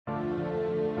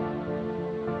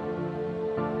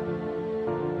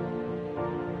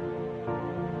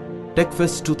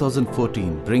Techfest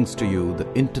 2014 brings to you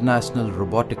the International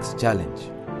Robotics Challenge,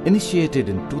 initiated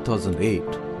in 2008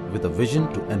 with a vision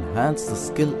to enhance the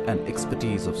skill and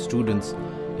expertise of students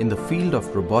in the field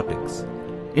of robotics.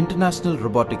 International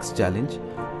Robotics Challenge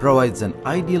provides an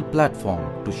ideal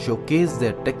platform to showcase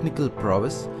their technical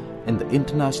prowess in the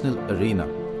international arena.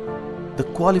 The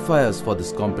qualifiers for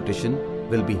this competition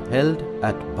will be held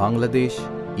at Bangladesh,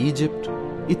 Egypt,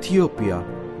 Ethiopia,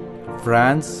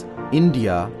 France,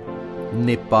 India,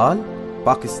 Nepal,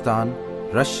 Pakistan,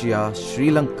 Russia,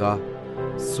 Sri Lanka,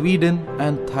 Sweden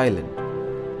and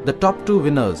Thailand. The top 2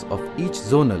 winners of each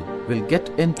zonal will get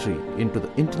entry into the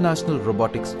International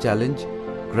Robotics Challenge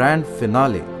Grand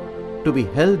Finale to be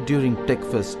held during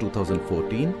Techfest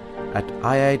 2014 at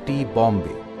IIT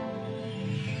Bombay.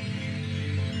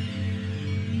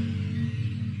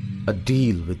 A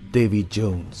deal with Davy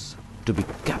Jones to be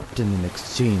captain in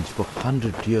exchange for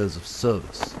 100 years of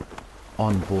service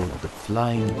on board the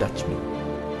Flying Dutchman.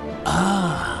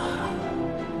 Ah,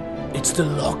 it's the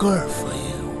locker for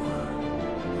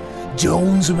you.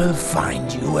 Jones will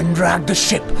find you and drag the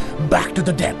ship back to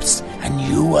the depths, and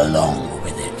you along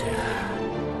with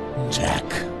it. Jack,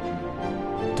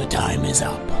 the time is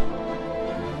up.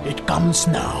 It comes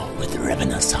now with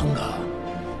ravenous hunger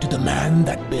to the man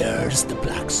that bears the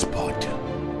black spot.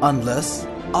 Unless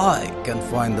I can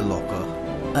find the locker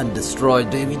and destroy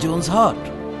Davy Jones' heart.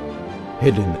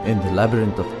 Hidden in the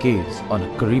labyrinth of caves on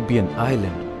a Caribbean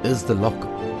island is the locker.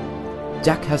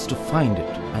 Jack has to find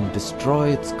it and destroy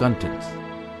its contents.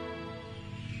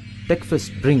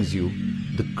 Techfest brings you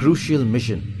the crucial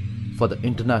mission for the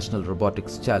International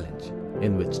Robotics Challenge,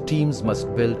 in which teams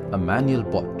must build a manual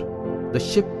bot, the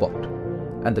ship bot,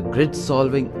 and the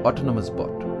grid-solving autonomous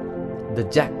bot, the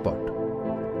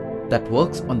Jackbot, that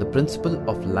works on the principle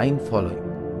of line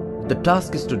following. The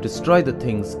task is to destroy the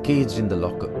things caged in the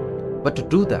locker, but to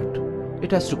do that, it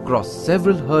has to cross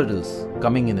several hurdles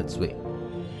coming in its way.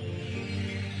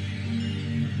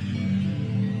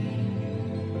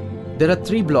 There are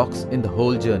 3 blocks in the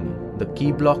whole journey: the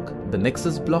key block, the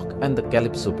nexus block and the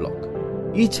calypso block.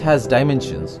 Each has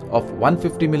dimensions of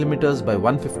 150mm by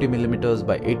 150mm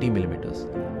by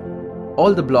 80mm.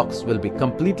 All the blocks will be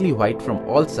completely white from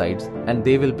all sides, and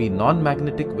they will be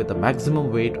non-magnetic with a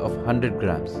maximum weight of 100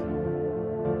 grams.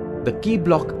 The key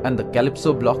block and the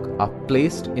calypso block are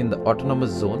placed in the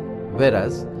autonomous zone,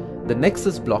 whereas the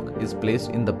nexus block is placed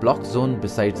in the block zone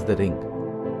besides the ring.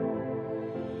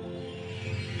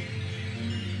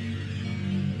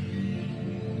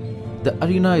 The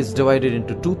arena is divided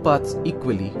into 2 parts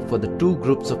equally for the 2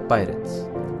 groups of pirates.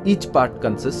 Each part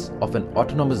consists of an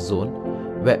autonomous zone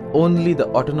where only the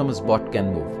autonomous bot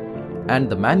can move, and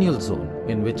the manual zone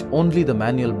in which only the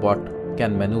manual bot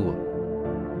can maneuver.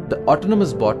 The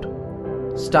autonomous bot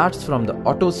starts from the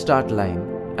auto start line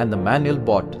and the manual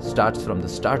bot starts from the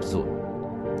start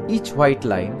zone. Each white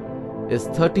line is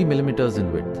 30mm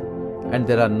in width, and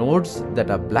there are nodes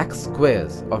that are black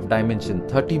squares of dimension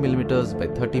 30mm by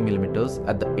 30mm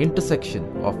at the intersection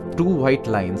of 2 white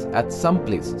lines at some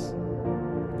places.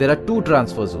 There are 2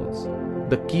 transfer zones.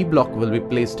 The key block will be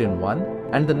placed in one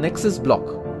and the nexus block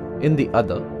in the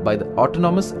other by the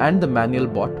autonomous and the manual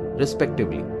bot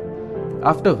respectively,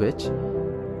 after which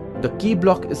the key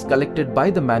block is collected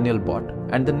by the manual bot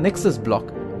and the nexus block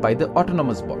by the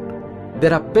autonomous bot.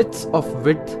 There are pits of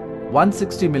width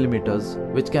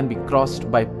 160mm which can be crossed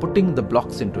by putting the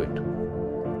blocks into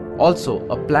it. Also,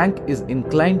 a plank is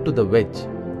inclined to the wedge.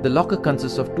 The locker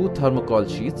consists of 2 thermocol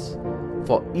sheets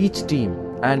for each team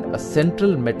and a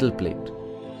central metal plate.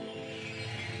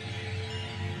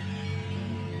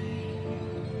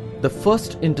 The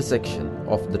first intersection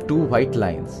of the 2 white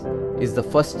lines is the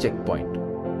first checkpoint.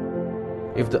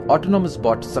 If the autonomous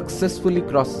bot successfully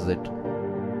crosses it,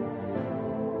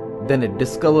 then it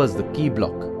discovers the key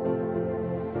block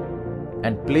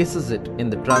and places it in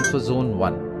the transfer zone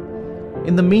 1.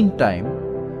 In the meantime,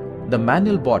 the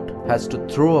manual bot has to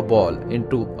throw a ball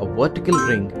into a vertical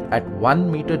ring at 1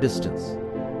 meter distance.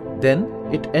 Then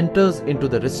it enters into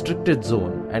the restricted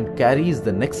zone and carries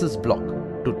the nexus block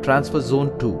to transfer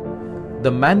zone 2.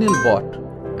 The manual bot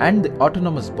and the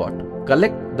autonomous bot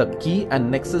collect the key and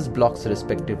nexus blocks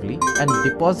respectively and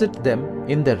deposit them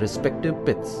in their respective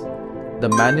pits. The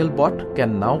manual bot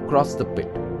can now cross the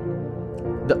pit.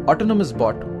 The autonomous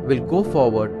bot will go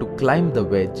forward to climb the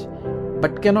wedge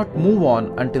but cannot move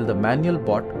on until the manual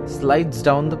bot slides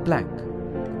down the plank.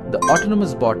 The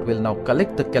autonomous bot will now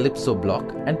collect the calypso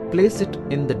block and place it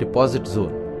in the deposit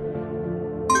zone.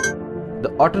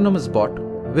 The autonomous bot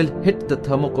will hit the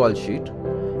thermocol sheet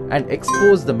and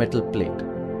expose the metal plate,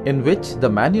 in which the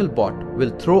manual bot will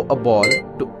throw a ball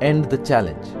to end the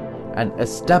challenge. and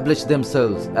establish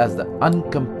themselves as the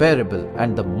uncomparable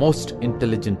and the most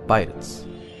intelligent pirates.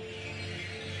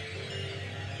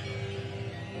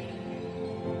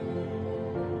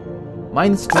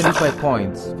 Minus 25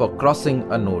 points for crossing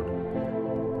a node.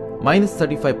 Minus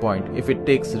 35 points if it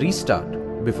takes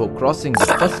restart before crossing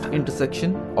the first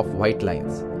intersection of white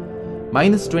lines.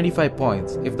 Minus 25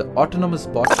 points if the autonomous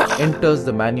bot enters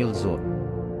the manual zone.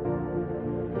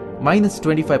 Minus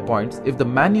 25 points if the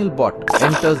manual bot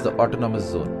enters the autonomous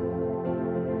zone.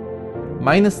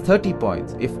 Minus 30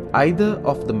 points if either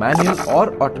of the manual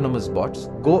or autonomous bots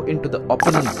go into the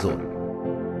opponent's zone.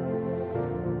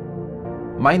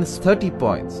 Minus 30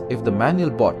 points if the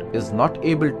manual bot is not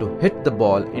able to hit the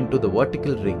ball into the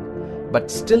vertical ring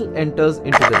but still enters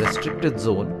into the restricted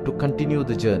zone to continue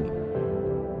the journey.